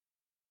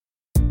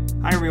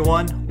Hi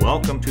everyone,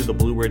 welcome to the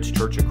Blue Ridge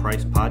Church of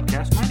Christ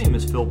podcast. My name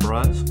is Phil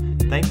Bruz.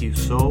 Thank you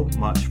so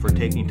much for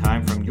taking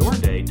time from your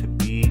day to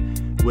be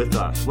with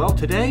us. Well,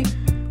 today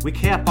we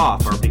cap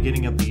off our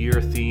beginning of the year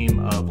theme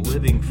of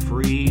Living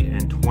Free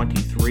in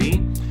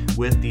 23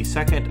 with the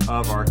second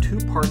of our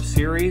two-part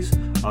series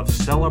of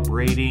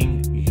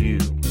Celebrating You.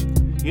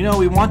 You know,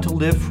 we want to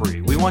live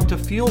free. We want to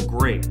feel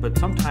great, but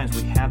sometimes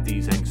we have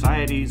these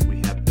anxieties, we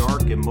have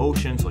dark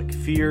emotions like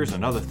fears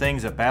and other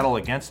things that battle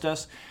against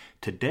us.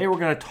 Today we're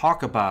going to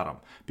talk about them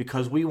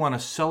because we want to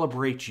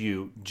celebrate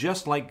you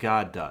just like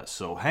God does.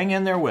 So hang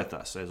in there with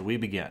us as we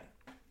begin.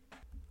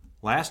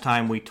 Last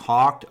time we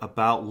talked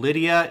about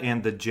Lydia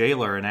and the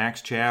jailer in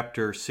Acts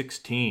chapter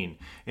 16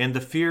 and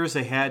the fears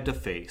they had to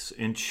face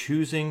in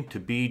choosing to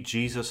be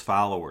Jesus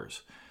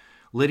followers.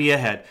 Lydia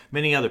had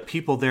many other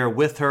people there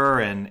with her,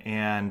 and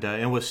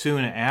it was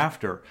soon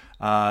after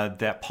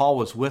that Paul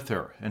was with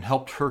her and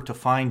helped her to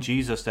find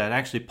Jesus that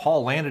actually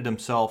Paul landed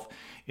himself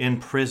in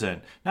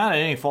prison, not at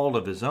any fault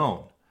of his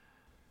own,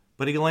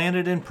 but he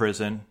landed in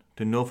prison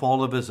to no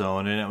fault of his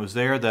own, and it was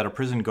there that a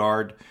prison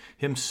guard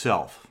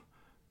himself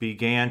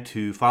began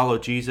to follow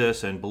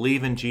Jesus and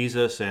believe in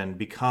Jesus and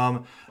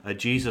become a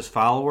Jesus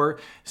follower,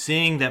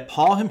 seeing that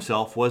Paul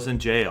himself was in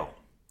jail.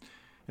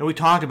 And we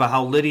talked about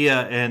how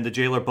Lydia and the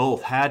jailer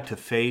both had to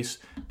face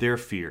their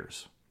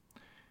fears.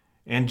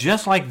 And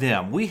just like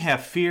them, we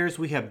have fears,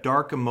 we have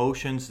dark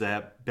emotions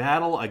that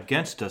battle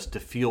against us to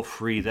feel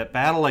free, that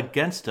battle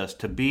against us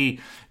to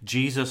be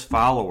Jesus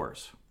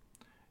followers.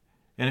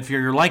 And if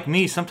you're like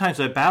me, sometimes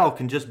that battle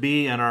can just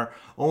be in our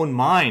own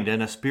mind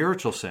in a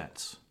spiritual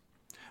sense.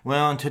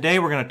 Well, and today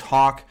we're going to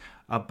talk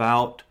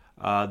about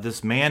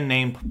this man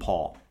named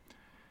Paul,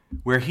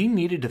 where he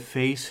needed to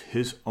face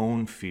his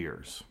own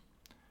fears.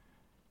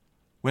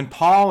 When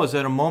Paul was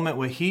at a moment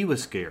where he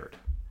was scared,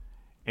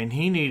 and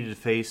he needed to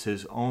face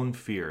his own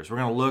fears. We're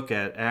going to look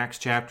at Acts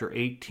chapter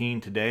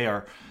 18 today.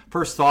 Our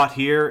first thought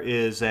here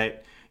is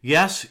that,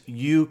 yes,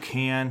 you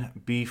can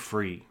be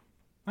free.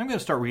 I'm going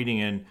to start reading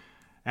in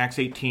Acts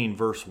 18,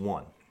 verse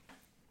 1.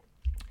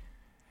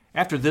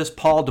 After this,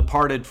 Paul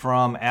departed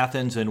from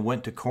Athens and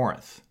went to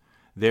Corinth.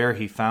 There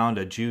he found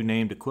a Jew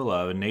named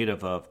Aquila, a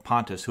native of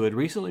Pontus, who had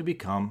recently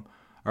come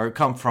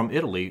from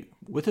Italy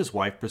with his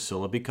wife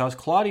Priscilla, because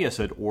Claudius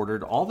had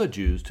ordered all the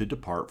Jews to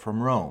depart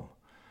from Rome.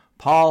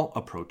 Paul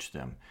approached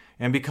them,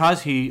 and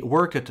because he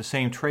worked at the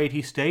same trade,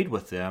 he stayed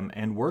with them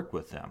and worked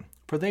with them,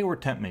 for they were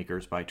tent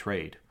makers by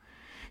trade.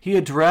 He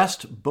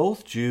addressed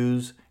both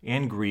Jews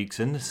and Greeks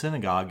in the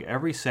synagogue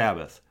every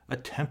Sabbath,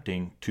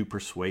 attempting to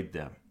persuade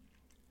them.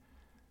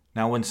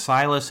 Now when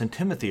Silas and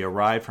Timothy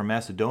arrived from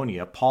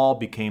Macedonia, Paul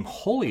became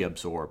wholly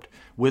absorbed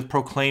with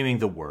proclaiming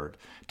the word,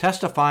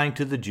 testifying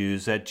to the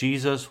Jews that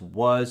Jesus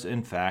was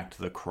in fact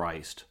the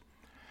Christ.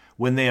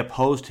 When they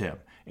opposed him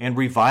and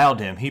reviled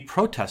him, he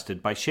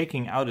protested by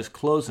shaking out his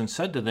clothes and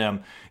said to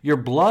them, "Your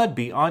blood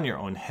be on your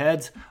own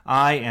heads.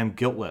 I am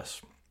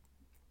guiltless.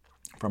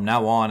 From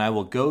now on I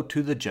will go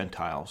to the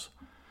Gentiles."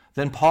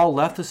 Then Paul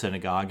left the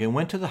synagogue and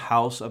went to the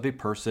house of a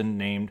person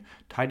named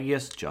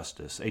Titius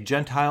Justus, a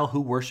Gentile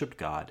who worshipped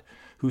God,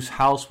 whose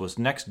house was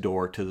next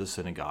door to the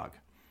synagogue.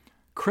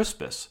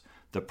 Crispus,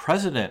 the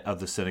president of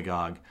the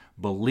synagogue,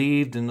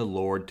 believed in the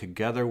Lord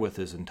together with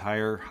his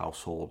entire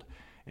household,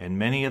 and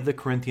many of the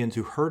Corinthians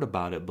who heard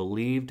about it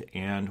believed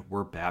and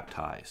were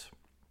baptized.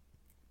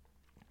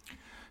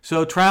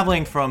 So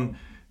traveling from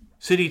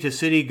city to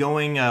city,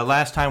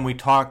 last time we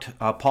talked,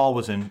 Paul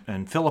was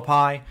in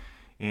Philippi,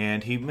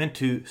 and he went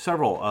to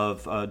several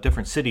of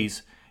different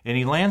cities, and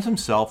he lands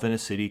himself in a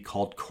city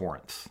called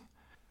Corinth.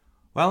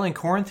 While in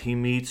Corinth, he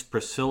meets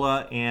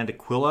Priscilla and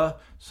Aquila,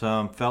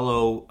 some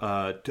fellow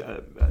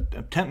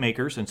tent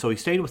makers, and so he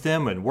stayed with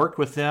them and worked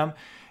with them,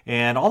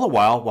 and all the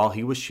while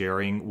he was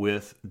sharing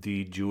with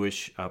the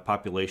Jewish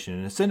population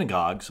in the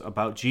synagogues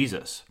about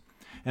Jesus.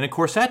 And of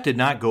course, that did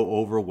not go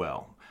over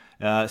well.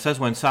 It says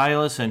when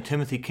Silas and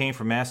Timothy came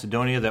from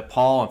Macedonia that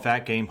Paul, in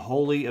fact, became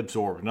wholly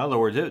absorbed. In other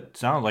words, it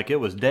sounded like it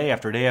was day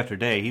after day after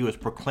day. He was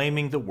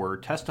proclaiming the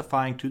word,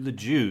 testifying to the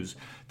Jews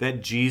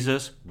that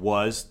Jesus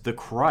was the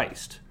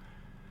Christ.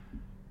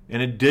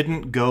 And it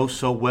didn't go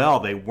so well.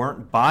 They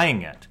weren't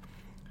buying it.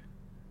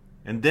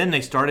 And then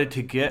they started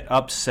to get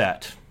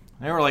upset.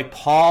 They were like,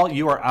 "Paul,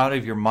 you are out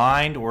of your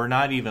mind. We're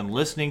not even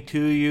listening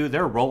to you."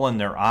 They're rolling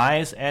their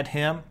eyes at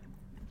him.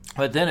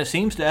 But then it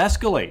seems to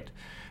escalate.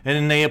 And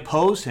then they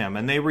oppose him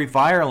and they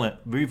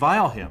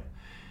revile him.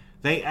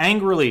 They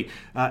angrily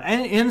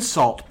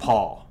insult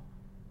Paul.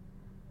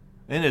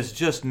 And it's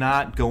just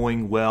not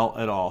going well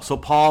at all. So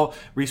Paul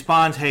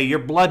responds, "Hey, your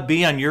blood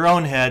be on your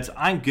own heads.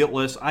 I'm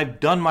guiltless. I've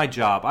done my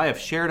job. I have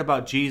shared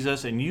about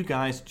Jesus, and you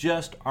guys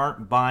just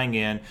aren't buying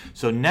in.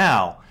 So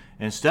now,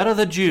 instead of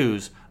the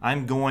Jews,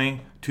 I'm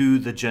going to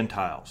the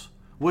Gentiles."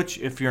 Which,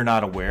 if you're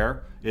not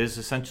aware, is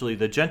essentially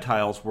the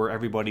Gentiles were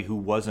everybody who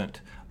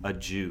wasn't a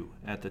Jew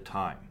at the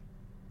time.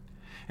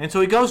 And so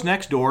he goes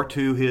next door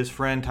to his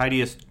friend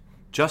Titius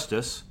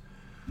Justus,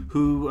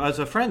 who was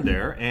a friend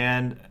there,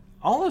 and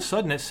all of a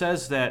sudden it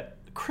says that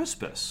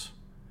Crispus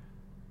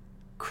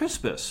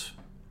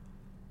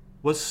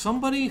was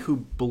somebody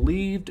who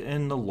believed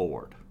in the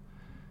Lord.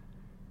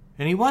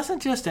 And he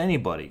wasn't just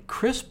anybody.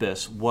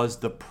 Crispus was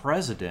the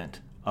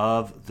president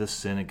of the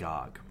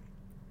synagogue.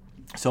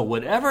 So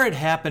whatever had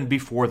happened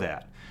before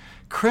that,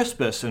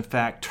 Crispus, in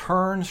fact,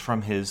 turns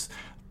from his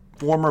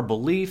former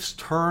beliefs,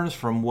 turns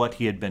from what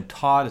he had been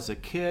taught as a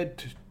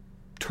kid,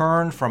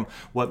 turned from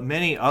what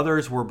many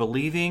others were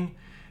believing,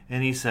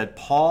 and he said,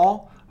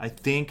 Paul, I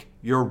think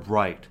you're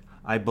right.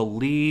 I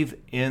believe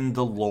in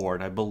the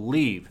Lord. I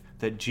believe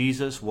that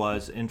Jesus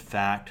was, in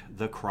fact,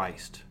 the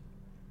Christ.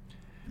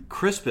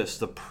 Crispus,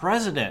 the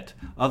president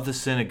of the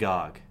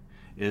synagogue,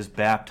 is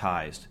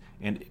baptized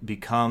and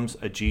becomes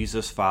a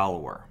Jesus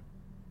follower.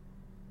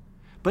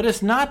 But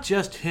it's not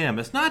just him.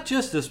 It's not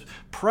just this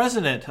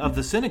president of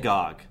the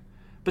synagogue,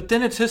 but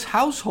then it's his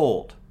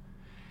household.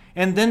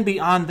 And then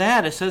beyond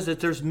that, it says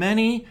that there's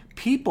many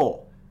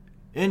people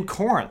in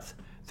Corinth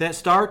that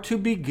start to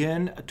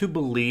begin to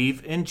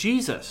believe in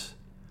Jesus,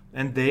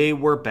 and they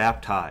were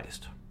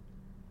baptized.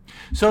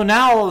 So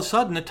now all of a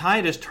sudden the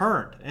tide has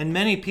turned, and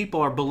many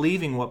people are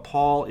believing what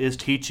Paul is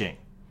teaching.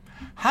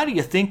 How do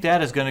you think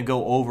that is going to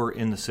go over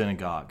in the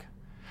synagogue?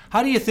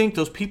 How do you think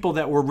those people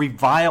that were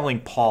reviling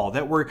Paul,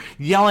 that were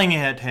yelling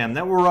at him,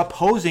 that were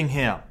opposing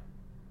him,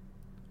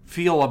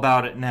 feel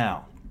about it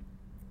now?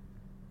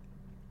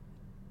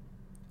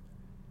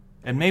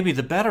 And maybe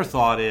the better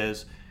thought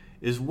is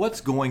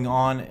what's going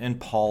on in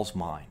Paul's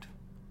mind.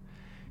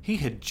 He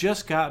had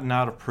just gotten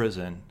out of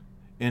prison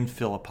in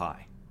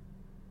Philippi.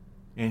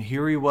 And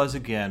here he was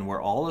again, where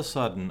all of a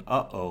sudden,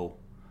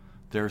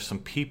 there's some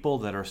people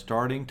that are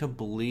starting to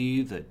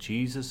believe that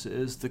Jesus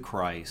is the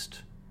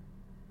Christ.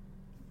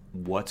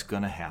 What's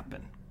going to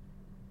happen?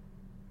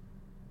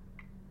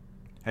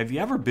 Have you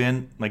ever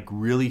been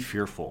really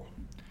fearful?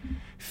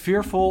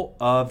 Fearful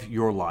of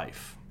your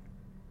life?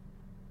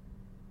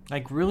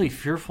 Really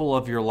fearful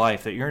of your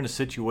life, that you're in a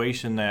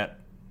situation that,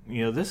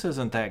 this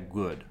isn't that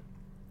good.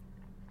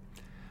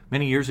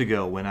 Many years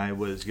ago, when I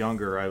was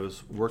younger, I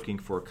was working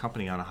for a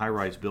company on a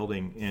high-rise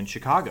building in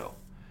Chicago.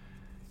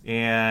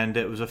 And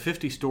it was a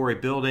 50-story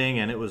building,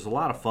 and it was a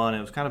lot of fun.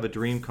 It was kind of a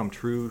dream come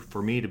true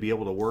for me to be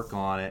able to work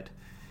on it.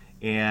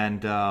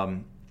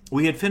 And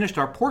we had finished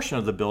our portion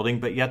of the building,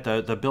 but yet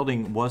the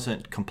building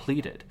wasn't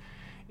completed.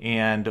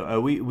 And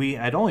we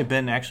had only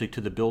been actually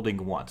to the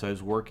building once. I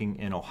was working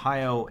in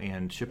Ohio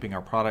and shipping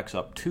our products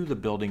up to the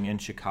building in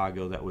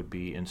Chicago that would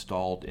be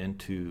installed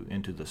into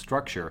the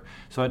structure.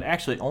 So I'd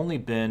actually only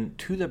been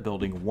to the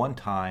building one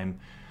time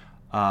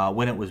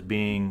when it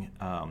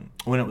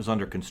was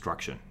under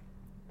construction.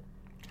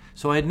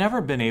 So I had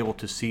never been able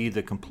to see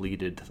the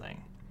completed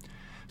thing.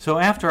 So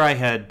after I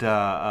had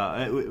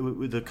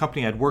the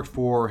company I'd worked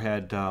for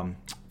had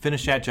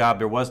finished that job,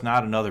 there was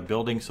not another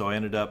building, so I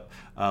ended up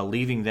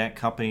leaving that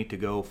company to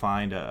go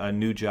find a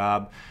new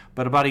job.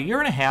 But about a year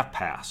and a half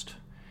passed,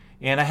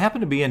 and I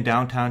happened to be in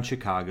downtown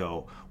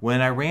Chicago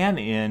when I ran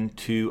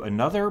into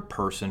another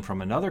person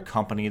from another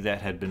company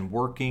that had been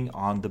working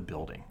on the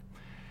building.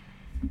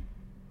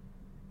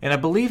 And I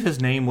believe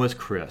his name was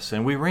Chris,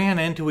 and we ran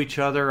into each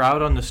other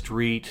out on the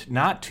street,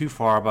 not too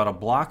far, about a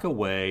block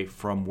away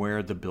from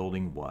where the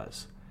building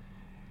was.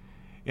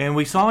 And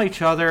we saw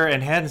each other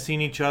and hadn't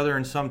seen each other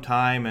in some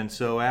time, and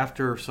so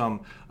after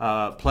some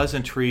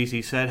pleasantries,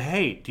 he said,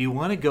 "Hey, do you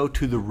want to go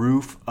to the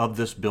roof of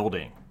this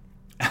building?"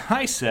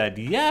 I said,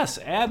 "Yes,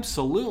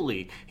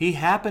 absolutely." He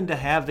happened to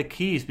have the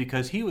keys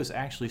because he was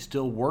actually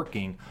still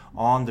working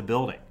on the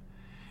building.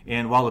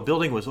 And while the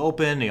building was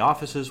open, the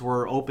offices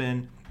were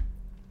open,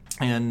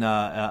 and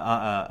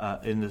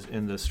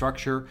in the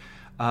structure,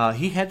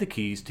 he had the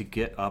keys to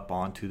get up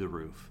onto the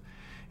roof.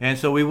 And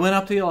so we went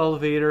up the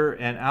elevator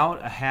and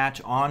out a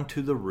hatch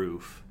onto the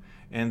roof,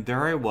 and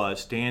there I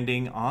was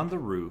standing on the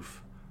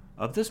roof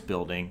of this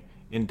building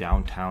in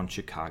downtown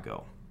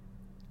Chicago.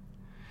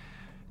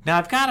 Now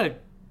I've got to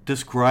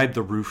describe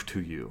the roof to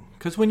you,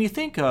 because when you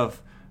think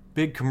of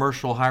big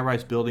commercial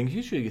high-rise buildings,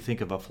 usually you think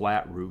of a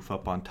flat roof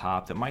up on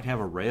top that might have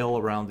a rail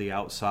around the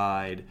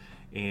outside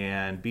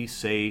and be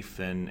safe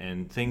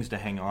and things to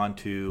hang on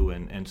to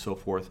and so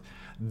forth.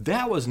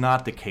 That was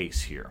not the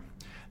case here.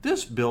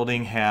 This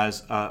building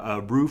has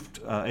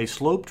a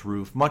sloped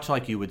roof, much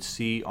like you would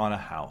see on a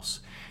house.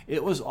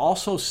 It was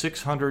also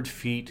 600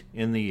 feet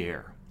in the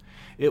air.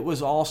 It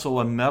was also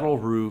a metal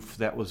roof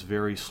that was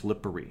very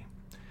slippery.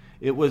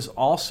 It was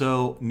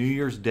also New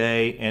Year's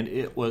Day, and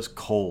it was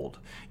cold.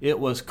 It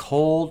was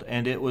cold,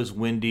 and it was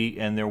windy,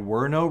 and there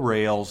were no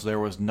rails. There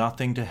was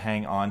nothing to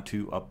hang on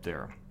to up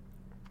there.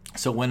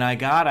 So when I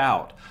got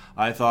out,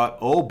 I thought,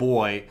 oh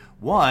boy,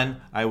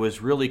 one, I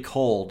was really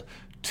cold.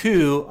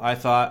 Two, I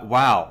thought,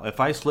 wow, if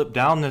I slip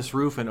down this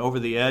roof and over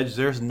the edge,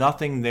 there's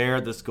nothing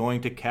there that's going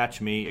to catch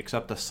me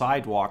except the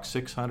sidewalk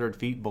 600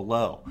 feet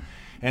below.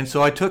 And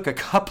so I took a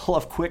couple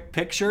of quick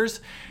pictures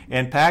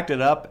and packed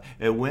it up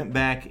and went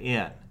back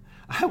in.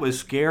 I was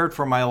scared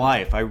for my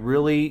life. I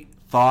really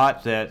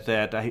thought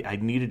that I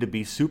needed to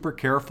be super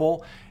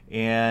careful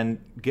and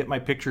get my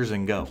pictures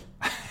and go.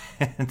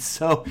 And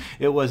so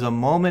it was a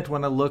moment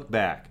when I look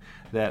back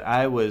that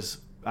I was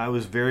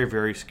very,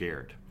 very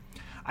scared.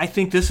 I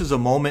think this is a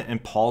moment in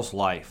Paul's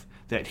life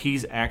that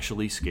he's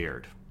actually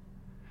scared.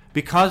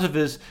 Because of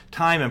his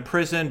time in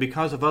prison,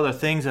 because of other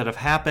things that have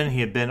happened,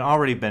 he had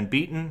already been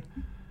beaten.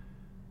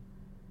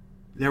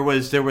 There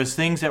was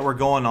things that were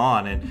going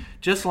on, and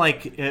just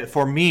like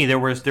for me, there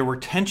were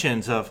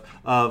tensions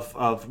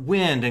of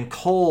wind and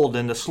cold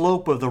and the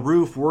slope of the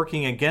roof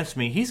working against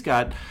me. He's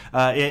got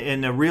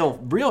in a real,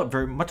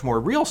 very much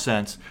more real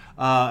sense.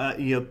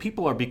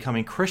 People are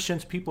becoming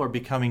Christians, people are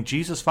becoming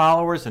Jesus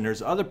followers, and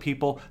there's other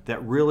people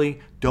that really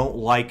don't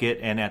like it.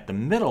 And at the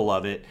middle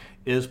of it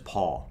is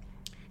Paul.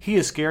 He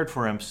is scared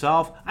for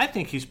himself. I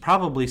think he's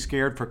probably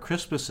scared for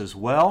Crispus as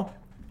well.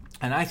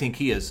 And I think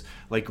he is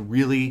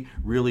really,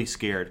 really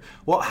scared.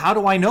 Well, how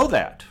do I know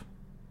that?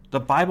 The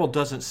Bible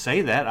doesn't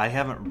say that. I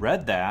haven't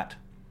read that.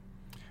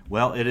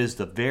 Well, it is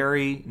the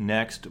very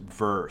next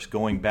verse,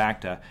 going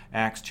back to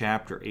Acts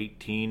chapter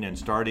 18 and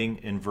starting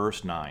in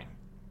verse 9.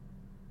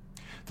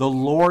 The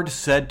Lord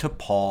said to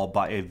Paul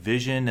by a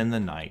vision in the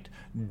night,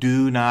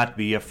 "Do not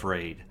be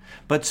afraid,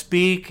 but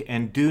speak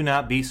and do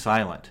not be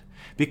silent,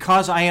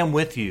 because I am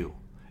with you,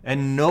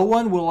 and no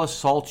one will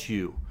assault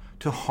you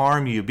to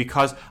harm you,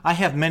 because I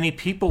have many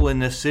people in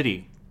this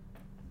city."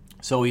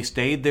 So he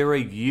stayed there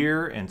 1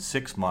 year and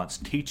 6 months,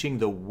 teaching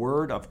the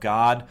word of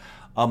God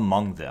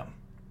among them.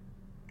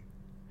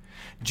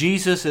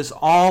 Jesus is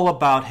all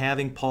about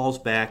having Paul's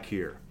back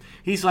here.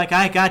 He's like,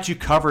 "I got you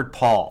covered,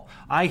 Paul.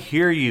 I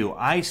hear you.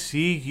 I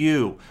see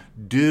you.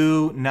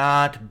 Do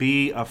not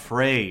be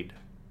afraid."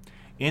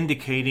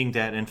 Indicating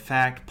that, in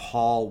fact,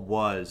 Paul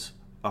was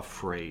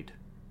afraid.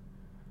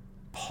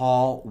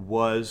 Paul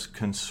was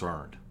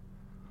concerned.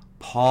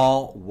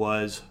 Paul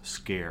was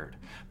scared.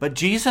 But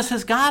Jesus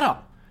has got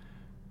him.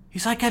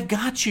 He's like, "I've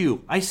got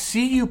you. I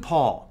see you,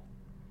 Paul."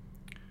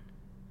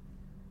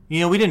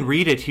 We didn't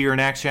read it here in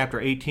Acts chapter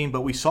 18,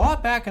 but we saw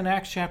it back in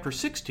Acts chapter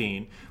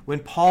 16 when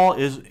Paul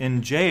is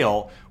in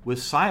jail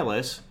with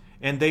Silas,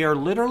 and they are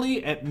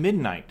literally at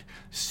midnight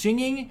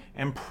singing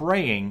and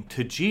praying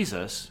to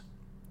Jesus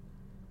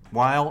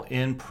while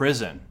in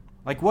prison.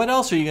 Like, what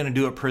else are you going to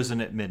do at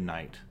prison at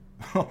midnight?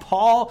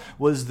 Paul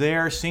was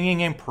there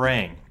singing and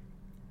praying.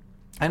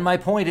 And my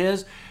point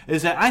is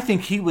that I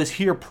think he was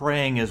here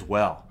praying as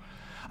well.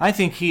 I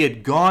think he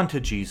had gone to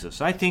Jesus.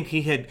 I think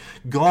he had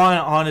gone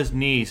on his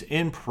knees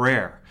in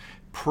prayer,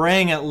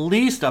 praying at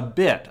least a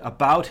bit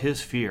about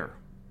his fear.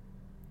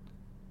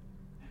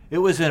 It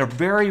was in a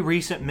very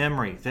recent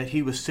memory that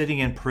he was sitting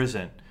in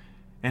prison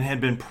and had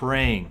been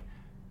praying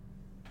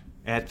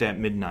at that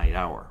midnight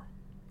hour.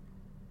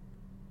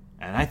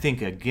 And I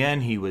think,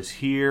 again, he was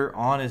here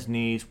on his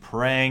knees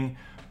praying,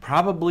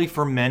 probably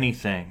for many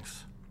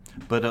things,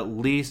 but at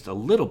least a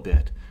little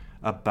bit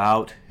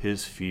about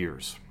his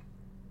fears.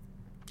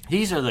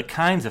 These are the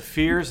kinds of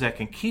fears that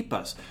can keep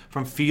us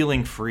from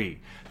feeling free.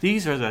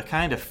 These are the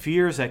kind of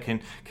fears that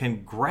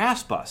can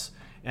grasp us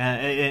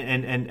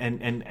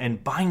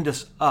and bind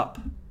us up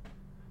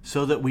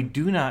so that we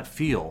do not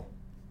feel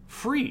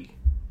free.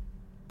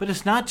 But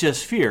it's not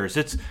just fears.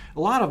 It's a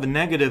lot of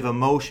negative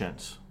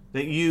emotions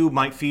that you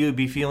might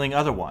be feeling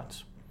other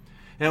ones.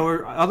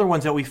 Or other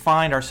ones that we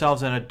find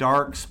ourselves in a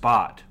dark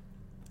spot.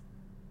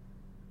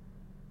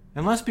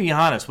 And let's be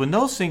honest, when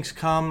those things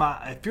come,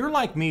 if you're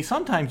like me,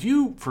 sometimes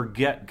you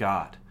forget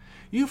God.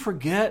 You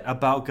forget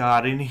about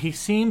God, and He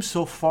seems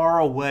so far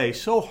away,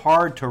 so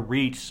hard to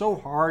reach, so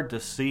hard to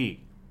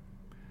see.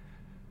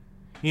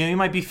 You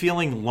might be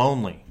feeling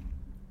lonely.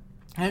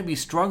 You might be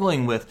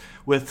struggling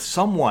with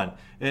someone,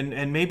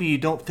 and maybe you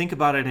don't think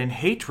about it in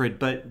hatred,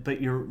 but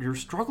you're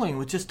struggling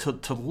with just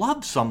to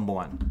love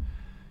someone.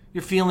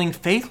 You're feeling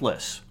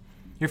faithless.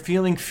 You're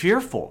feeling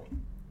fearful.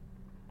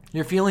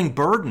 You're feeling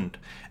burdened,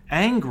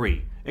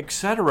 angry,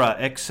 etc.,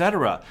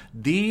 etc.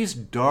 These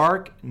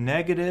dark,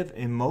 negative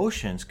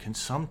emotions can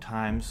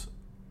sometimes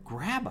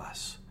grab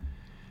us.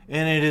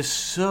 And it is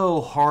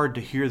so hard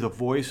to hear the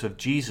voice of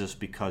Jesus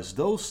because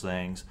those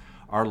things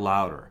are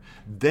louder.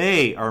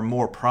 They are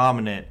more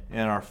prominent in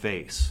our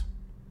face.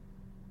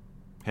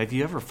 Have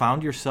you ever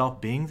found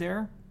yourself being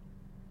there?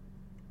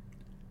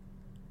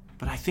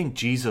 But I think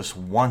Jesus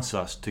wants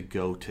us to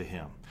go to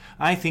Him.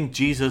 I think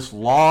Jesus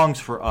longs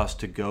for us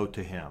to go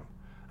to Him.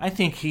 I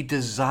think He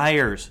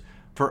desires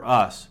for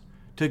us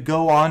to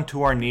go on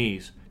to our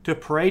knees, to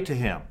pray to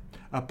Him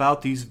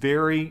about these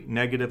very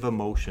negative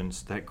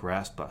emotions that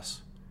grasp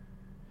us.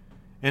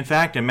 In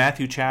fact, in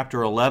Matthew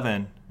chapter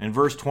 11 and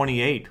verse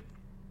 28,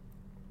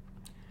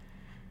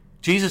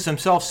 Jesus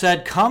Himself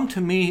said, "Come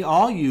to me,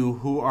 all you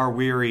who are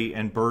weary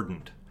and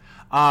burdened.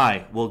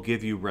 I will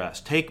give you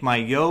rest. Take my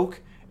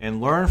yoke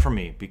and learn from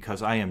me,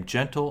 because I am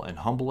gentle and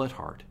humble at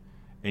heart,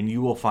 and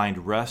you will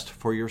find rest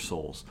for your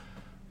souls.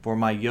 For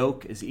my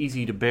yoke is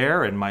easy to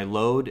bear, and my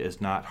load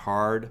is not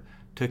hard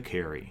to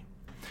carry."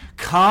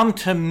 Come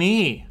to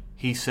me,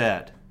 He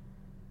said.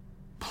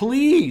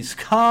 Please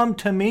come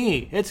to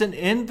me. It's an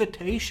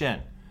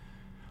invitation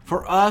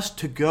for us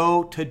to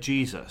go to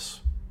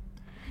Jesus.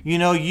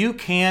 You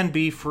can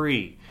be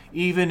free,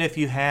 even if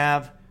you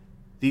have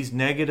these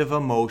negative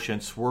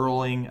emotions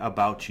swirling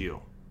about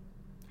you.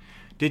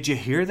 Did you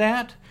hear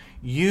that?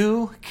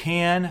 You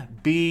can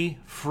be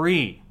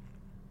free.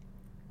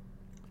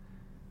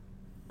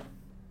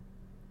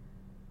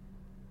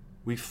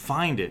 We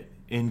find it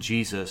in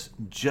Jesus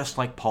just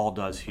like Paul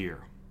does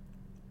here.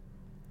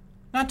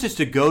 Not just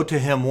to go to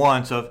him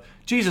once of,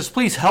 Jesus,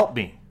 please help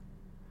me.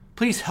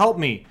 Please help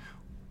me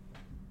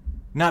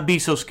not be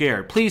so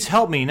scared. Please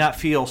help me not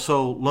feel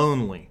so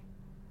lonely.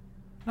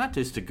 Not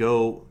just to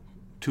go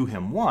to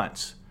him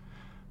once,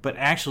 but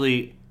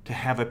actually to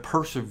have a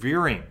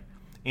persevering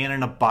and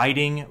an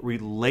abiding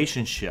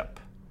relationship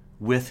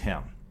with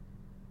him.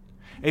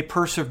 A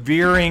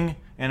persevering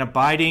and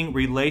abiding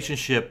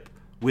relationship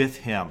with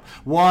him.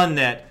 One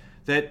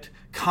that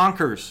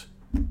conquers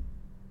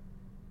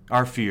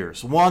our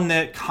fears. One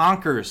that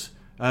conquers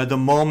the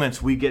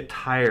moments we get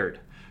tired.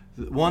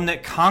 One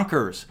that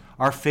conquers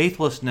our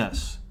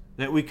faithlessness.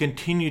 That we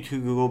continue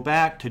to go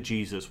back to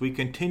Jesus. We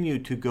continue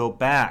to go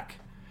back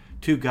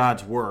to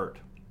God's Word.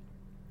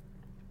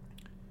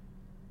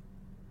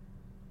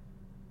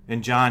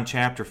 In John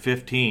chapter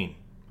 15,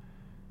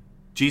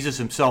 Jesus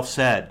himself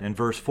said in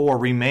verse 4,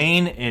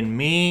 "Remain in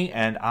me,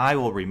 and I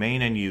will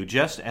remain in you,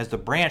 just as the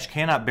branch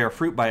cannot bear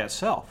fruit by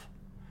itself,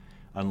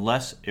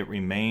 unless it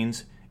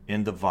remains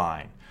in the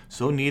vine.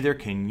 So neither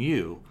can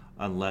you,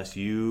 unless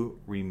you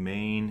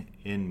remain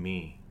in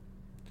me."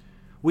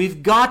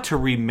 We've got to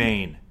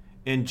remain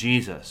in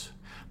Jesus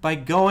by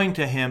going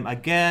to him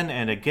again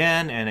and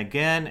again and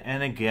again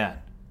and again.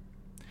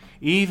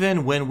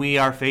 Even when we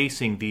are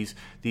facing these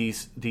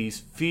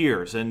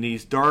fears and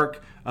these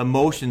dark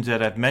emotions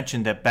that I've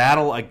mentioned that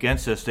battle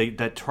against us,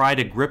 that try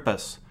to grip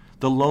us,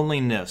 the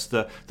loneliness,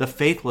 the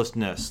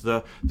faithlessness,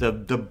 the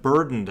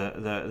burden,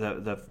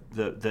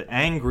 the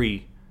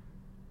angry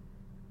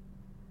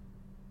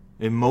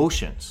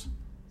emotions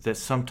that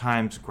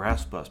sometimes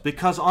grasp us.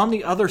 Because on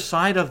the other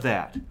side of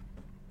that,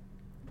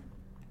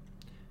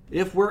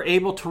 if we're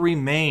able to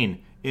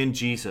remain in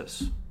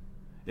Jesus,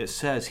 it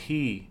says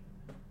he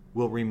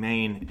will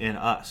remain in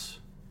us.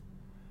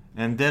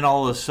 And then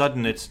all of a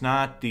sudden it's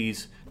not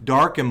these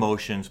dark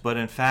emotions, but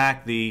in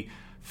fact the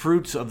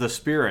fruits of the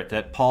Spirit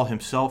that Paul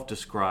himself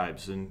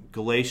describes in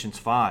Galatians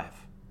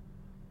 5.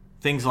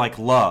 Things like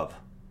love,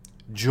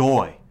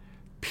 joy,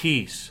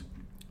 peace,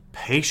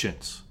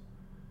 patience,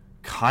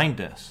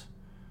 kindness,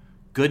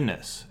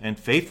 goodness, and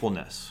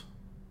faithfulness.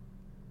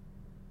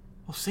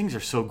 Those things are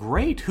so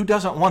great. Who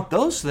doesn't want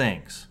those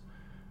things?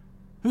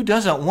 Who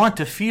doesn't want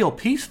to feel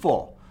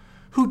peaceful?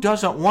 Who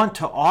doesn't want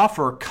to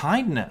offer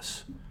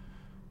kindness?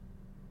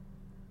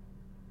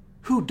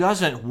 Who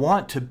doesn't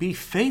want to be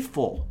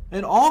faithful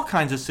in all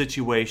kinds of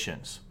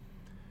situations?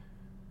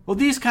 Well,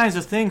 these kinds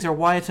of things are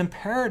why it's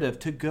imperative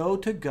to go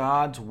to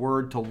God's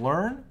Word to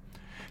learn,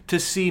 to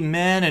see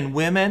men and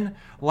women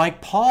like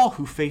Paul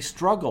who face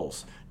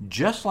struggles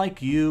just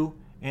like you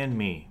and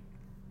me,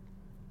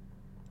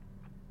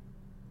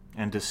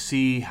 and to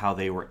see how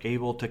they were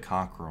able to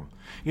conquer them.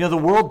 You know, the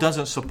world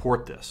doesn't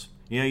support this.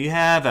 You know, you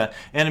have an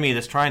enemy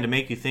that's trying to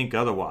make you think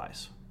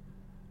otherwise.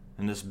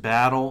 And this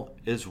battle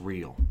is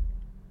real.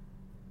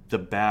 The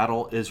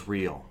battle is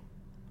real.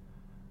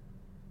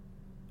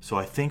 So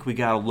I think we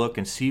got to look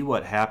and see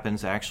what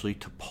happens actually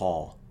to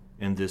Paul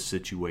in this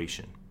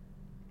situation.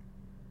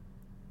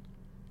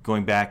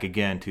 Going back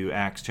again to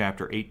Acts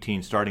chapter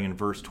 18, starting in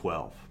verse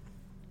 12.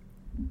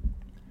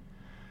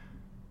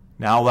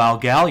 Now while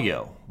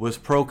Gallio was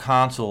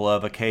proconsul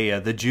of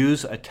Achaia, the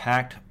Jews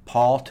attacked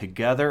Paul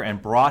together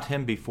and brought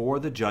him before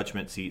the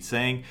judgment seat,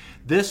 saying,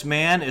 "This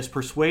man is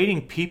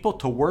persuading people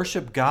to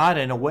worship God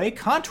in a way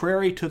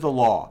contrary to the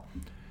law."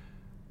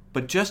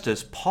 But just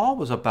as Paul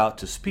was about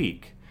to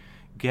speak,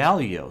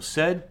 Gallio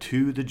said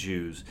to the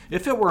Jews,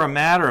 "If it were a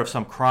matter of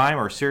some crime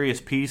or serious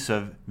piece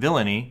of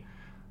villainy,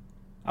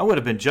 I would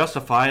have been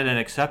justified in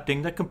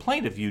accepting the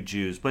complaint of you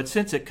Jews. But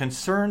since it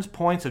concerns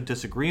points of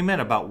disagreement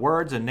about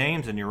words and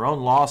names and your own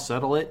law,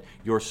 settle it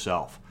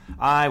yourself.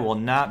 I will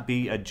not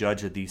be a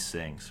judge of these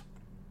things."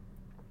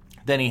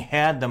 Then he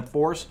had them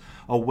forced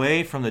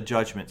away from the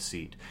judgment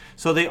seat.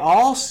 So they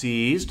all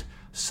seized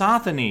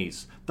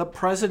Sosthenes, the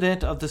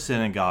president of the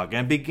synagogue,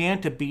 and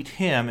began to beat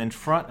him in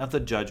front of the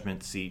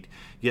judgment seat.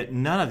 Yet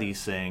none of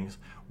these things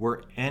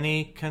were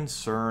any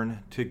concern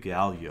to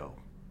Gallio.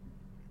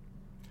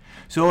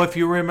 So if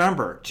you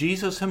remember,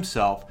 Jesus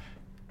himself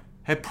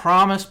had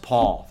promised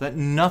Paul that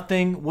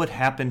nothing would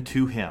happen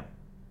to him.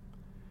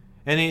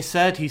 And he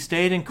said he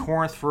stayed in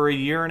Corinth for a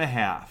year and a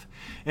half.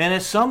 And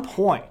at some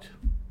point,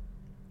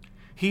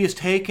 he is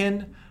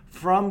taken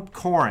from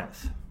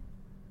Corinth,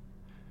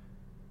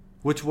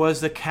 which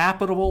was the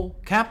capital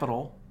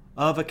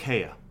of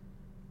Achaia,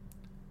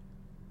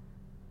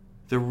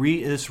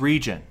 this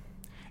region.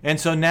 And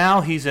so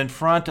now he's in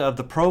front of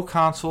the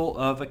proconsul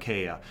of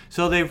Achaia.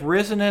 So they've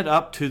risen it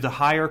up to the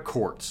higher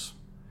courts.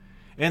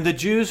 And the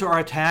Jews are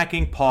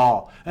attacking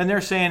Paul. And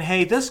they're saying,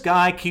 hey, this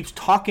guy keeps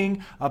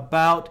talking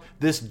about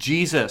this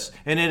Jesus,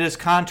 and it is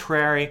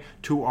contrary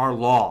to our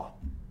law.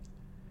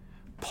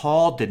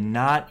 Paul did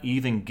not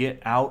even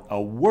get out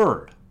a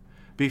word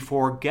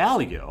before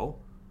Gallio,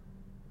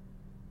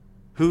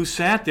 who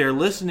sat there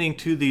listening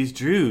to these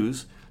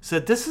Jews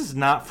said, "This is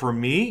not for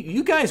me.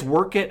 You guys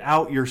work it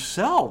out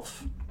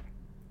yourselves."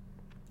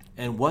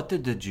 And what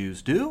did the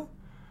Jews do?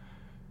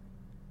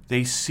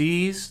 They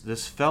seized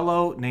this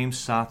fellow named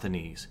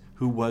Sosthenes,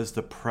 who was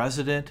the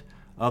president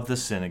of the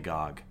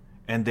synagogue,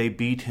 and they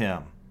beat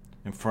him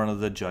in front of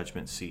the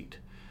judgment seat.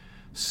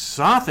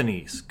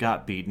 Sosthenes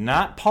got beat,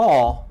 not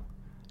Paul.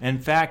 In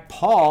fact,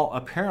 Paul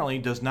apparently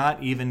does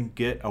not even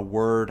get a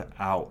word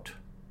out,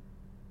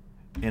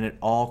 and it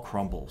all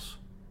crumbles.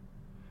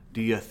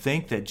 Do you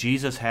think that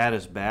Jesus had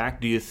his back?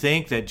 Do you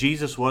think that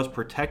Jesus was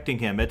protecting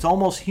him? It's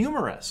almost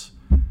humorous.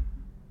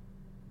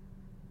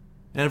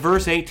 In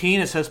verse 18,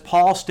 it says,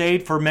 Paul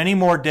stayed for many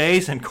more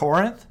days in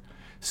Corinth,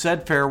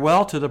 said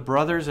farewell to the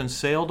brothers, and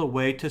sailed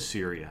away to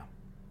Syria.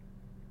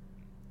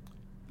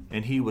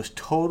 And he was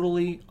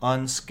totally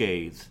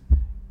unscathed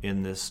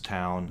in this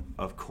town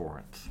of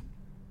Corinth.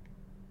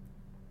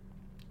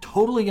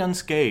 Totally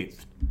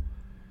unscathed.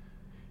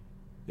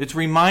 It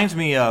reminds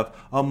me of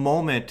a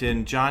moment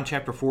in John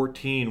chapter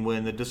 14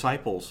 when the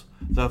disciples,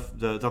 the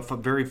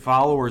very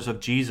followers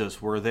of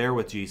Jesus, were there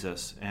with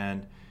Jesus.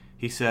 And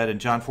he said in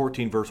John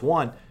 14 verse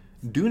 1,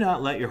 "Do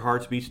not let your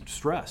hearts be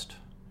distressed.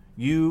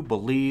 You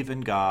believe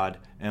in God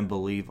and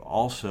believe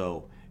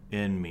also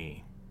in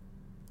me."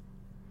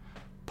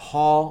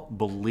 Paul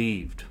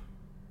believed.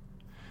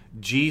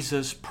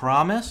 Jesus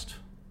promised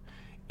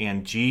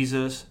and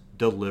Jesus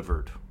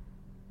delivered.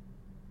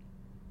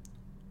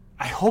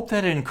 I hope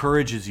that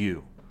encourages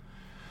you.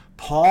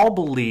 Paul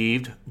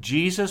believed,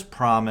 Jesus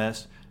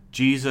promised,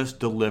 Jesus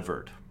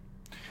delivered.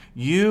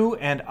 You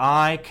and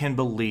I can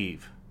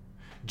believe.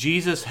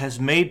 Jesus has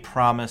made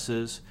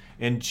promises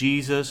and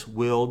Jesus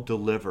will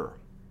deliver.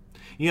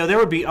 You know, there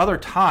would be other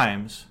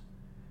times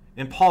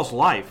in Paul's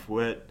life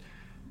where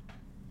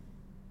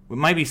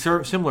might be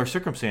similar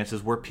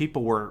circumstances where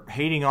people were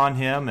hating on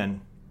him,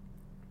 and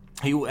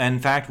he, in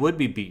fact, would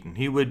be beaten.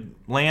 He would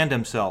land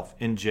himself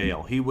in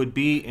jail. He would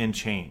be in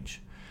chains.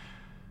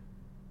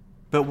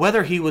 But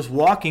whether he was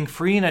walking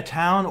free in a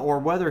town or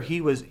whether he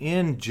was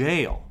in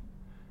jail,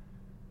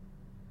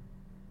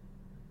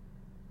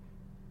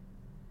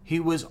 he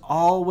was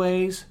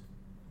always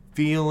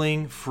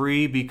feeling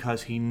free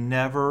because he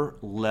never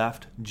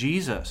left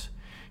Jesus.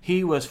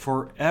 He was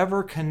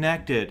forever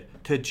connected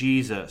to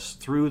Jesus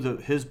through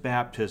his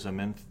baptism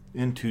and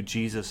into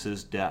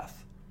Jesus'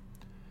 death.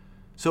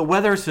 So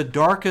whether it's the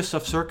darkest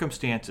of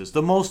circumstances,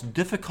 the most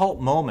difficult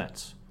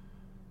moments,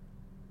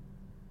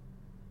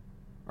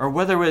 or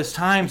whether it was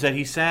times that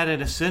he sat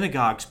at a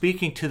synagogue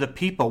speaking to the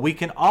people, we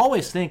can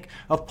always think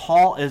of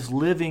Paul as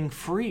living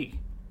free.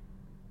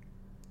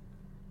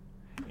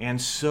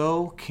 And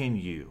so can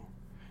you.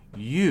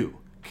 You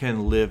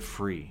can live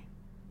free.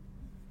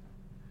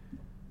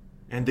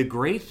 And the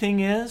great thing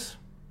is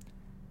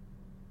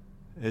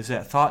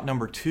that thought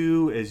number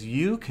 2 is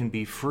you can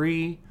be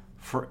free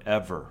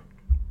forever.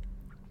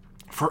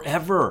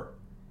 Forever.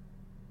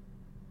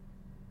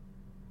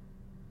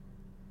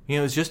 You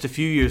know, it was just a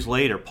few years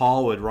later,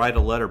 Paul would write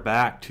a letter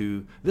back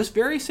to this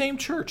very same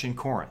church in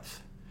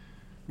Corinth.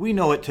 We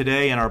know it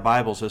today in our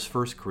Bibles as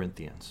 1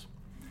 Corinthians.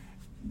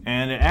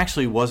 And it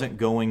actually wasn't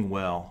going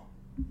well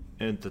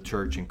at the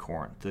church in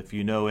Corinth. If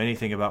you know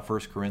anything about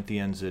 1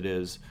 Corinthians, it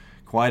is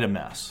quite a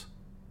mess.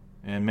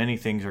 And many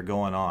things are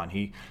going on.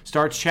 He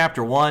starts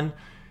chapter 1.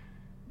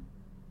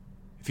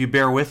 If you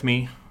bear with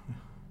me,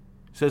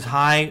 says,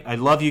 "Hi, I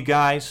love you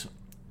guys.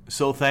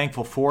 So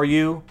thankful for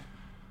you.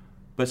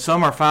 But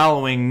some are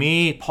following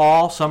me,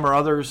 Paul. Some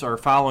others are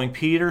following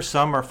Peter.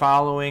 Some are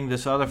following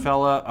this other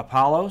fella,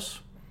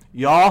 Apollos.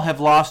 Y'all have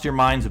lost your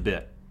minds a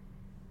bit.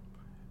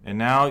 And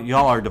now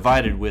y'all are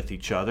divided with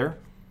each other.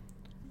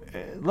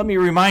 Let me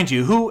remind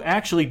you, who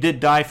actually did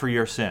die for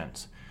your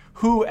sins?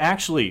 Who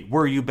actually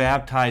were you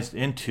baptized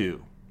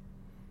into?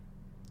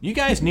 You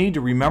guys need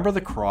to remember the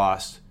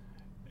cross,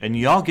 and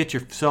y'all get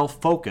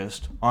yourself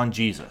focused on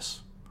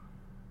Jesus."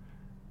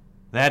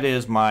 That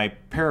is my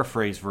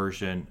paraphrase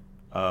version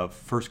of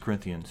 1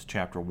 Corinthians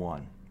chapter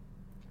 1.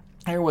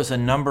 There was a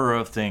number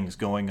of things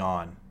going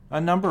on, a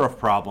number of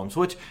problems,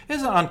 which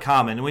isn't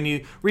uncommon. When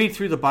you read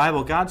through the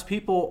Bible, God's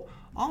people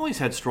always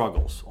had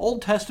struggles.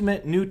 Old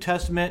Testament, New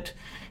Testament,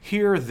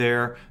 here,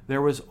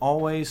 there was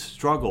always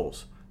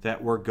struggles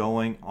that were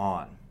going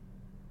on.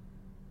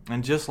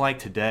 And just like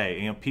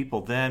today,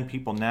 people then,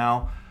 people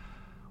now,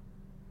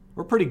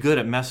 we're pretty good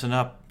at messing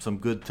up some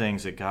good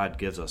things that God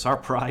gives us. Our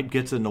pride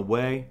gets in the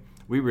way.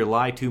 We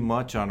rely too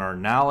much on our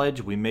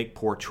knowledge. We make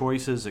poor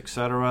choices,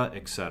 etc.,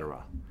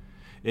 etc.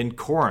 In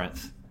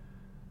Corinth,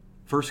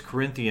 1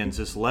 Corinthians,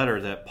 this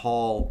letter that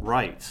Paul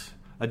writes,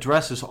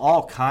 addresses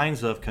all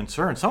kinds of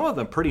concerns, some of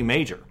them pretty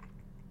major.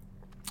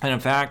 And in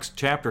fact,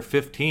 chapter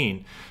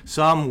 15,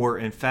 some were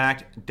in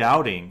fact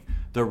doubting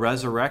the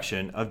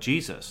resurrection of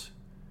Jesus.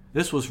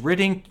 This was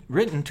written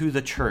to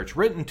the church,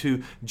 written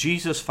to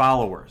Jesus'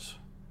 followers.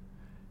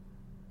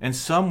 And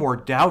some were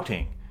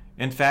doubting,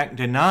 in fact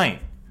denying,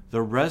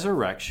 the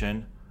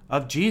resurrection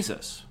of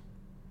Jesus.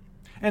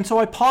 And so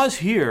I pause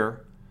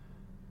here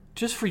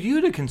just for you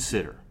to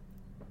consider.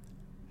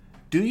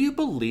 Do you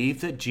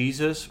believe that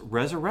Jesus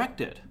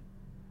resurrected?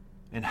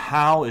 And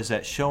how is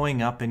that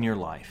showing up in your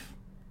life?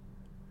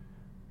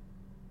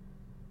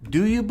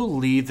 Do you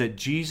believe that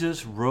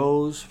Jesus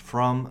rose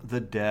from the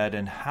dead,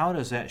 and how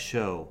does that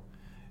show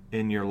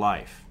in your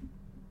life?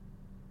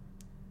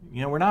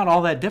 We're not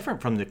all that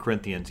different from the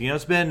Corinthians.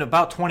 It's been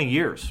about 20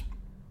 years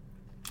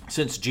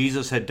since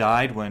Jesus had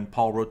died when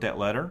Paul wrote that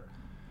letter.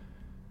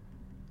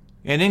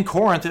 And in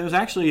Corinth, it was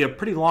actually a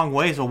pretty long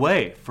ways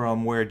away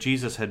from where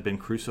Jesus had been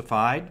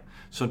crucified.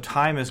 So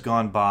time has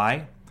gone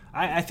by.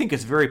 I think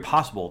it's very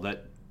possible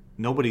that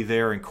nobody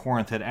there in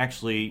Corinth had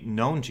actually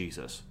known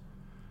Jesus,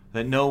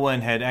 that no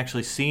one had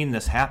actually seen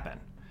this happen.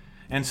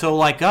 And so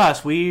like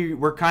us,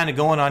 we're kind of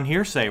going on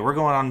hearsay. We're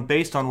going on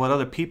based on what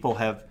other people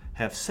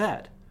have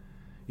said.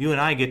 You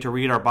and I get to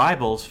read our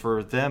Bibles.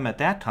 For them at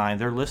that time,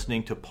 they're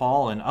listening to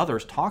Paul and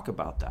others talk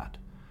about that.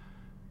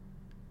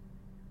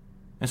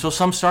 And so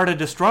some started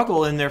to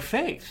struggle in their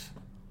faith.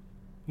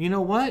 You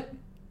know what?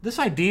 This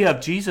idea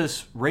of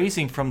Jesus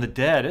raising from the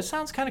dead, it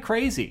sounds kind of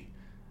crazy.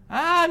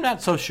 I'm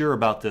not so sure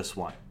about this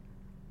one.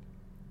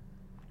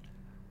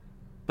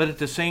 But at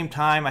the same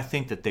time, I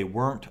think that they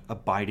weren't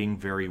abiding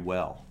very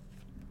well.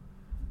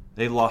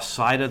 They lost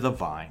sight of the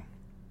vine.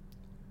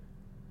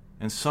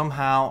 And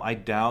somehow I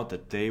doubt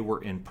that they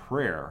were in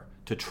prayer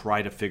to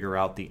try to figure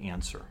out the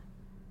answer.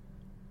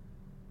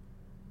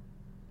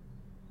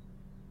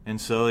 And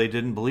so they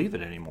didn't believe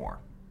it anymore.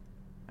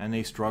 And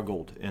they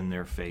struggled in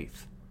their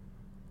faith.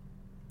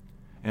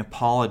 And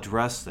Paul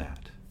addressed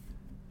that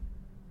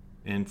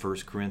in 1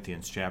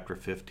 Corinthians chapter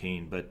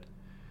 15. But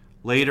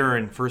later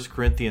in 1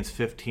 Corinthians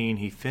 15,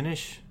 he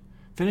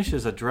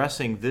finishes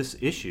addressing this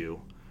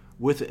issue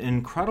with an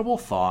incredible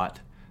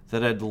thought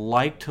that I'd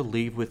like to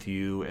leave with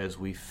you as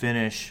we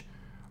finish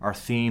our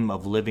theme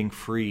of living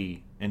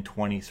free in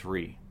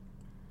 23.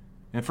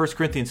 In 1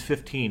 Corinthians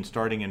 15,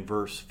 starting in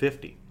verse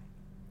 50.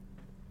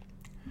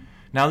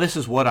 Now this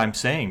is what I'm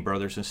saying,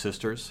 brothers and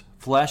sisters.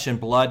 Flesh and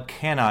blood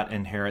cannot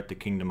inherit the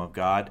kingdom of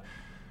God,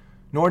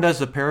 nor does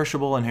the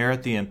perishable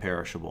inherit the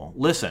imperishable.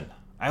 Listen,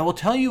 I will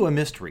tell you a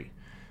mystery.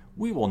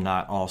 We will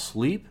not all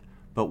sleep,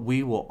 but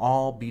we will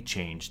all be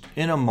changed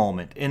in a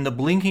moment, in the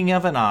blinking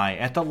of an eye,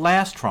 at the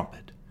last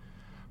trumpet.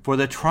 For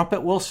the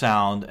trumpet will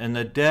sound, and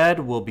the dead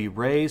will be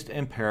raised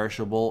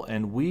imperishable,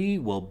 and we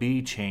will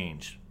be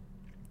changed.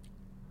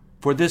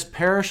 For this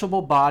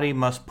perishable body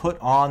must put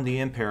on the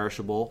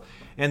imperishable,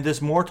 and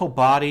this mortal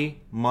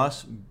body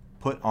must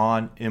put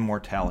on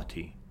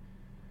immortality.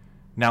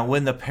 Now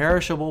when the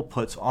perishable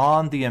puts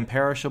on the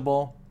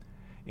imperishable,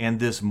 and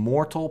this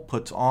mortal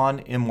puts on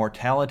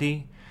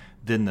immortality,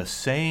 then the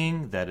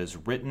saying that is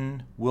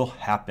written will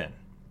happen.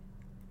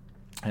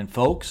 And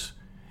folks,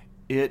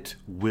 it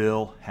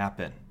will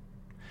happen.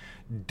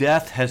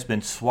 Death has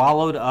been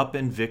swallowed up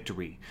in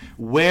victory.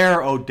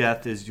 Where, O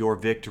death, is your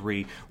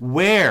victory?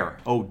 Where,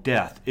 O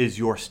death, is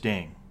your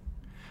sting?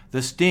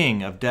 The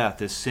sting of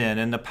death is sin,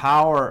 and the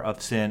power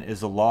of sin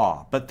is the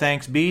law. But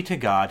thanks be to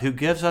God, who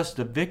gives us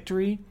the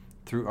victory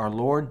through our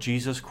Lord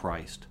Jesus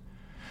Christ.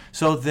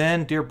 So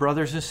then, dear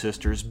brothers and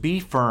sisters, be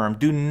firm,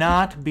 do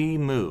not be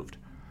moved.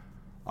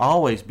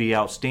 Always be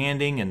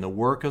outstanding in the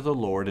work of the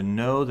Lord, and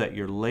know that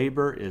your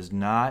labor is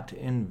not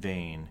in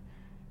vain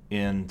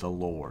in the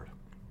Lord.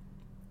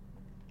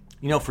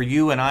 For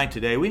you and I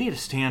today, we need to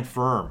stand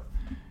firm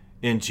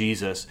in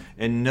Jesus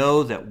and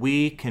know that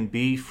we can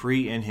be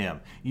free in Him.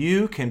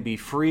 You can be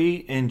free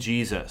in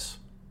Jesus.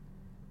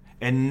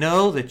 And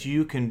know that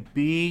you can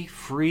be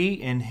free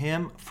in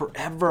Him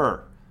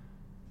forever.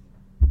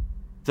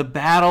 The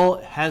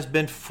battle has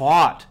been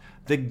fought.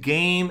 The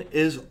game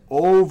is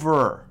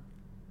over.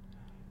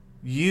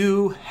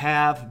 You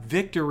have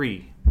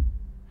victory.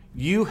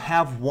 You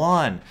have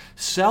won.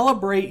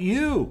 Celebrate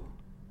you.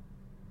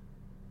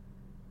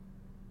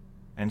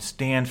 And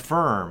stand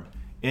firm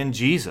in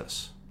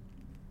Jesus.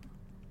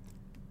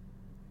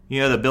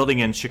 The building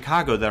in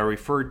Chicago that I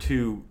referred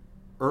to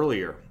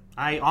earlier,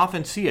 I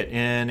often see it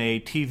in a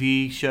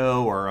TV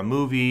show or a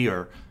movie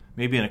or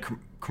maybe in a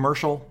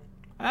commercial.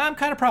 I'm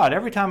kind of proud.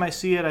 Every time I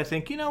see it, I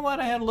think, you know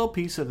what, I had a little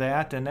piece of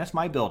that, and that's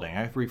my building.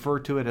 I refer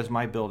to it as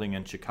my building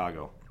in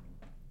Chicago.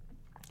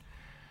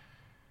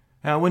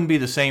 Now, it wouldn't be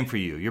the same for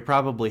you. You're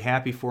probably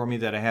happy for me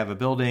that I have a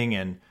building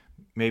and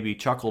maybe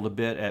chuckled a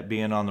bit at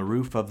being on the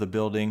roof of the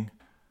building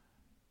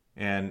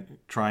and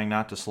trying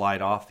not to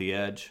slide off the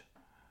edge.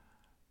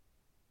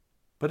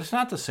 But it's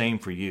not the same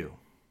for you.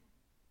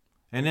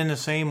 And in the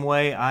same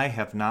way, I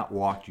have not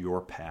walked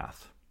your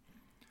path.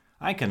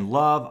 I can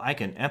love, I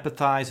can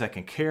empathize, I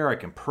can care, I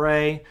can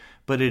pray,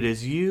 but it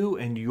is you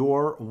and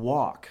your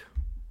walk.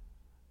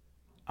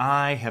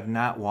 I have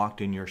not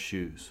walked in your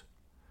shoes.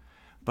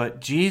 But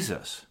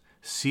Jesus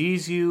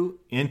sees you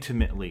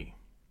intimately.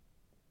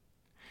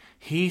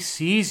 He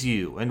sees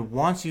you and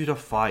wants you to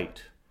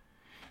fight.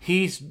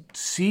 He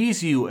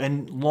sees you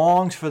and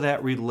longs for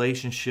that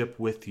relationship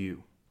with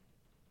you.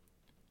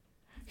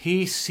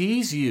 He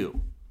sees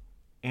you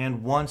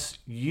and wants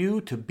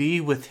you to be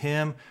with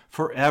Him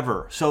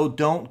forever. So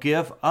don't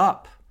give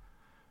up.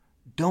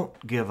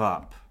 Don't give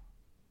up.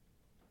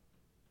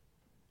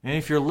 And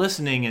if you're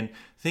listening and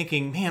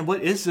thinking, man,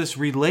 what is this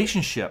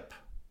relationship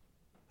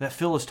that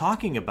Phil is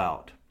talking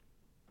about.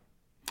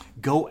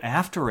 Go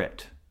after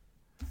it.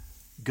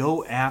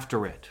 Go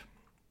after it.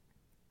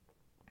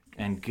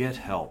 And get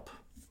help.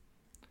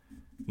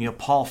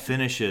 Paul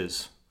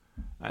finishes.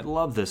 I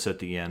love this at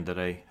the end that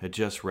I had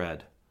just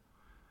read.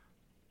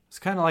 It's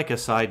kind of like a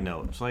side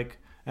note. It's like,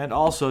 and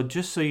also,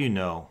 just so you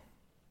know,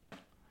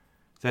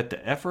 that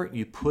the effort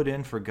you put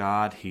in for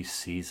God, He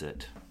sees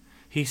it.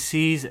 He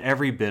sees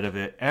every bit of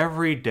it,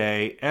 every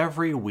day,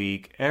 every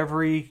week,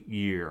 every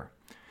year.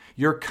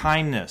 Your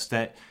kindness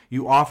that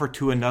you offer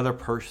to another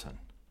person.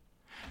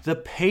 The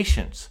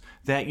patience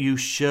that you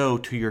show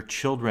to your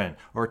children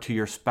or to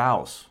your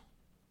spouse.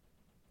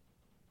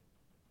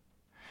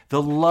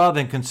 The love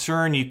and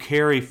concern you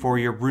carry for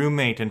your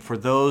roommate and for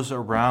those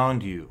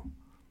around you.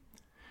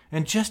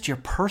 And just your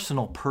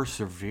personal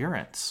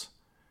perseverance.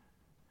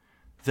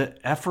 The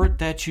effort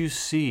that you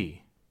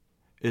see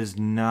is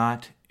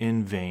not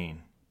in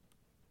vain.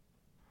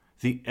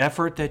 The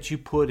effort that you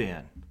put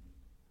in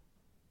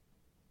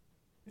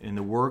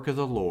the work of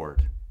the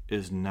Lord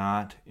is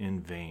not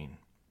in vain.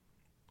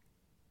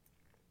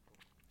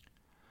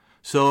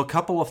 So a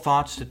couple of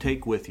thoughts to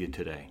take with you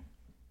today.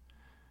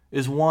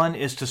 One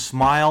is to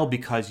smile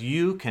because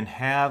you can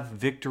have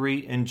victory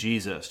in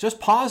Jesus. Just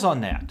pause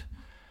on that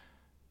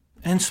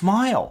and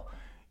smile.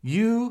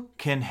 You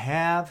can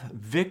have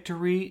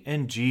victory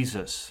in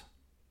Jesus.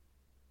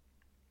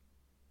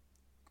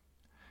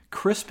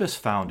 Crispus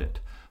found it.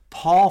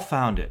 Paul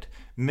found it.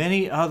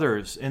 Many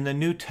others in the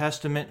New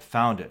Testament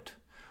found it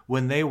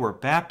when they were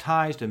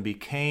baptized and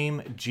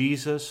became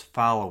Jesus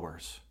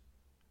followers.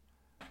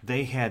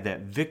 They had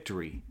that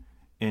victory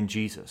in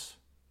Jesus.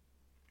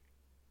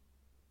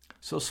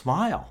 So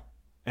smile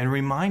and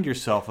remind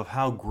yourself of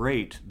how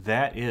great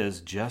that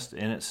is just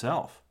in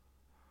itself.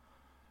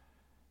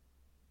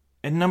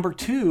 And number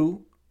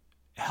 2,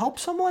 help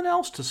someone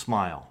else to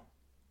smile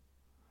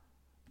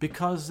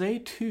because they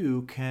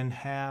too can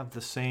have the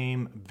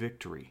same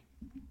victory.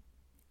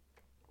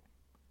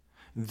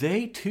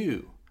 They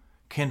too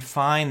can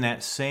find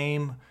that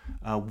same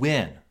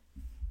win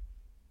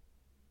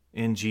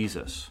in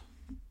Jesus.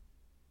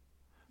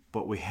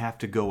 But we have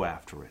to go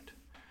after it.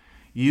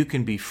 You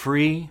can be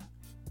free,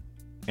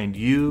 and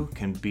you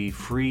can be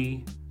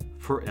free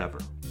forever.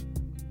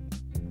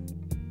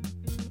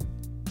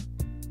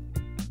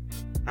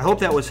 I hope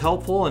that was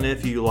helpful, and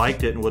if you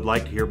liked it and would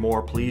like to hear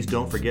more, please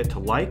don't forget to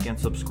like and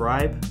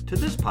subscribe to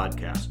this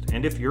podcast.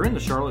 And if you're in the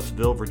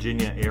Charlottesville,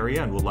 Virginia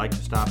area and would like to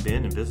stop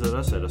in and visit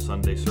us at a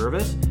Sunday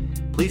service,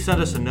 please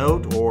send us a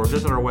note or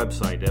visit our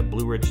website at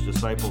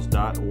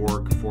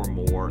blueridgedisciples.org for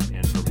more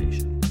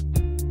information.